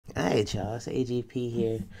Alright, y'all, it's AGP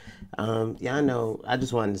here. Y'all know, I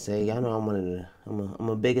just wanted to say, y'all know I'm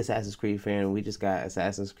a big Assassin's Creed fan. We just got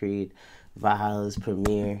Assassin's Creed Valhalla's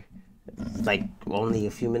premiere like only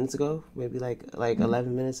a few minutes ago, maybe like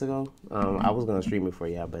 11 minutes ago. I was gonna stream it for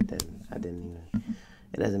y'all, but then I didn't even.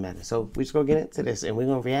 It doesn't matter. So we just gonna get into this, and we're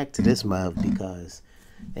gonna react to this mob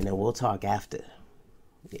and then we'll talk after.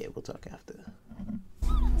 Yeah, we'll talk after.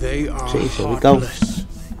 They are Here we go. heartless.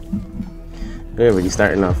 We're already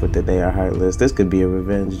starting off with the They Are Heartless. This could be a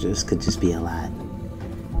revenge. This could just be a lot.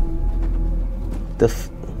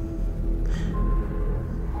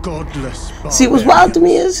 Godless. See, what's wild to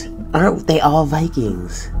me is, aren't they all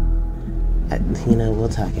Vikings? We'll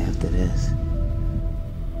talk after this.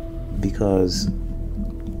 Because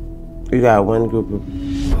we got one group of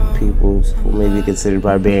people who may be considered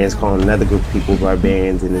barbarians calling another group of people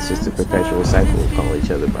barbarians, and it's just a perpetual cycle of calling each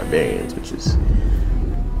other barbarians, which is,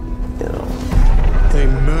 They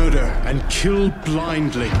murder and kill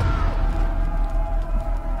blindly.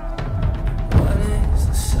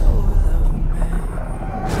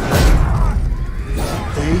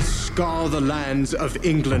 They scar the lands of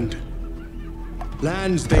England.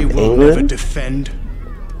 Lands they will never defend,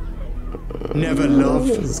 never love.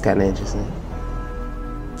 This is kind of interesting.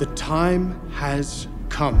 The time has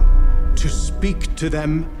come to speak to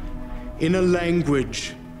them in a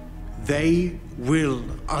language they will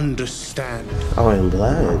understand. Oh, in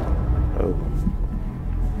blood. Oh.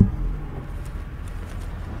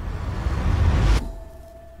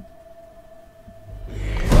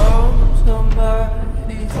 Oh,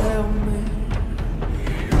 somebody tell me.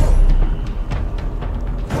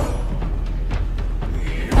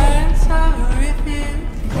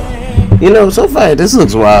 So far this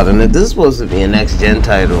looks wild, and if this is supposed to be a next gen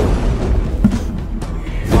title,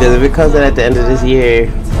 because if it comes out at the end of this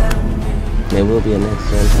year, there will be a next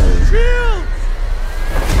gen title.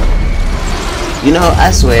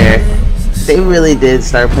 I swear, they really did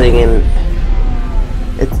start putting in.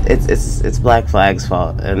 It's Black Flag's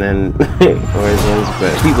fault, and then Origins,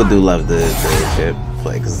 but people do love the ship.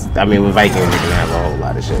 Like, with Vikings, you can have a whole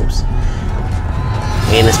lot of ships.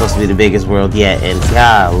 And it's supposed to be the biggest world yet, and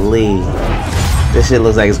golly, this shit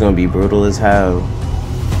looks like it's gonna be brutal as hell.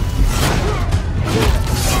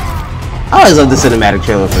 I always love the cinematic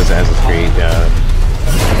trailer for Assassin's Creed, y'all.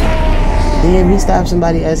 Damn, he stabbed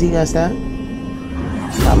somebody as he got stabbed?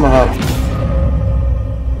 I'm a hope.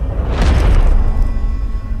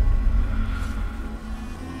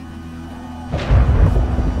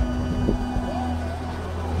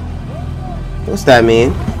 What's that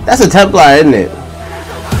mean? That's a Templar, isn't it?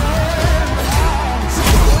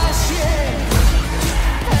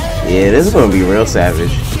 Yeah, this is gonna be real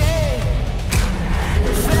savage.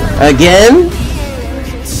 Again?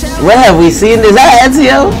 What have we seen? Is that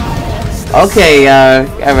Ezio? Okay,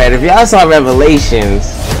 alright, if y'all saw Revelations.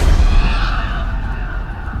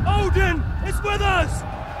 Odin is with us!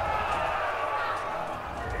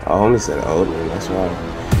 Oh, homie said Odin, that's right.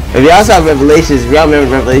 If y'all saw Revelations, if y'all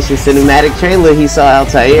remember Revelations cinematic trailer, he saw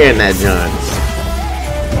Altair in that joint.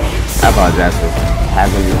 I apologize for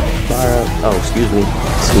having oh, excuse me.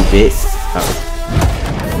 Stupid.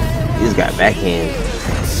 He's got backhand.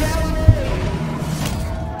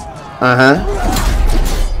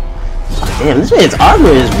 Damn, this man's armor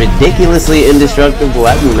is ridiculously indestructible.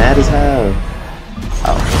 I'd be mad as hell.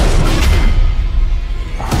 Oh,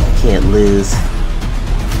 I can't lose.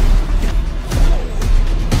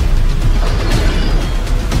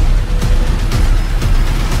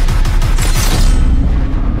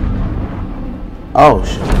 Oh,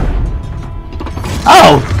 shit.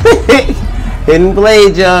 Oh! Hidden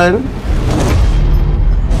blade, John.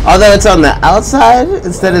 Although it's on the outside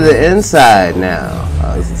instead of the inside now.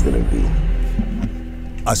 Oh, this is gonna be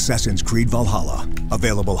Assassin's Creed Valhalla,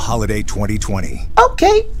 available holiday 2020.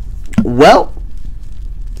 okay. Well,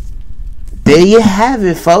 there you have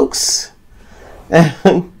it, folks.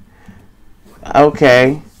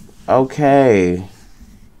 Okay.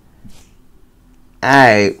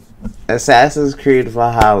 Alright. Assassin's Creed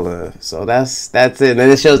Valhalla. So that's it. And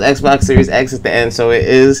it shows Xbox Series X at the end, so it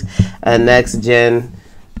is a next gen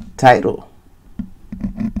title.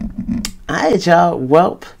 Alright, y'all.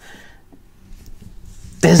 Well,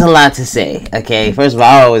 there's a lot to say. Okay, first of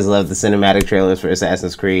all, I always love the cinematic trailers for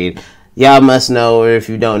Assassin's Creed. Y'all must know, or if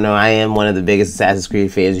you don't know, I am one of the biggest Assassin's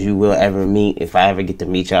Creed fans you will ever meet, if I ever get to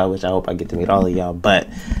meet y'all, which I hope I get to meet all of y'all. But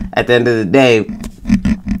at the end of the day,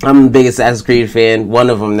 I'm the biggest Assassin's Creed fan, one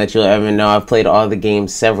of them that you'll ever know. I've played all the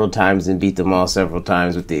games several times and beat them all several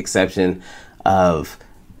times, with the exception of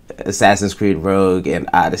Assassin's Creed Rogue and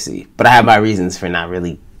Odyssey. But I have my reasons for not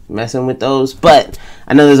really messing with those. But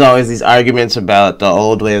I know there's always these arguments about the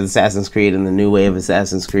old way of Assassin's Creed and the new way of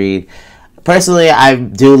Assassin's Creed. Personally, I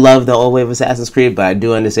do love the old way of Assassin's Creed, but I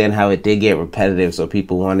do understand how it did get repetitive, so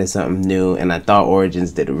people wanted something new, and I thought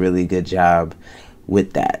Origins did a really good job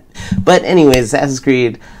with that. But anyways, Assassin's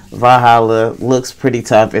Creed Valhalla looks pretty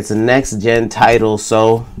tough. It's a next-gen title,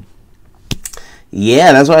 so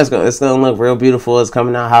yeah, that's why it's going to look real beautiful. It's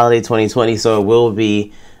coming out holiday 2020, so it will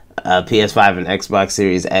be a PS5 and Xbox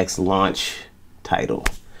Series X launch title.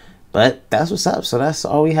 But that's what's up. So that's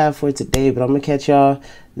all we have for today. But I'm going to catch y'all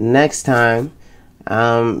next time.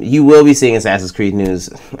 You will be seeing Assassin's Creed news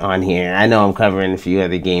on here. I know I'm covering a few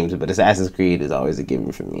other games, but Assassin's Creed is always a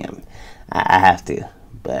given for me. I have to.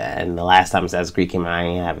 And the last time Assassin's Creed came out, I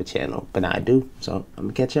didn't have a channel. But now I do. So I'm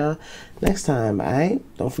going to catch y'all next time. Alright?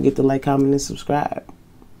 Don't forget to like, comment, and subscribe.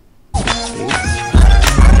 Peace.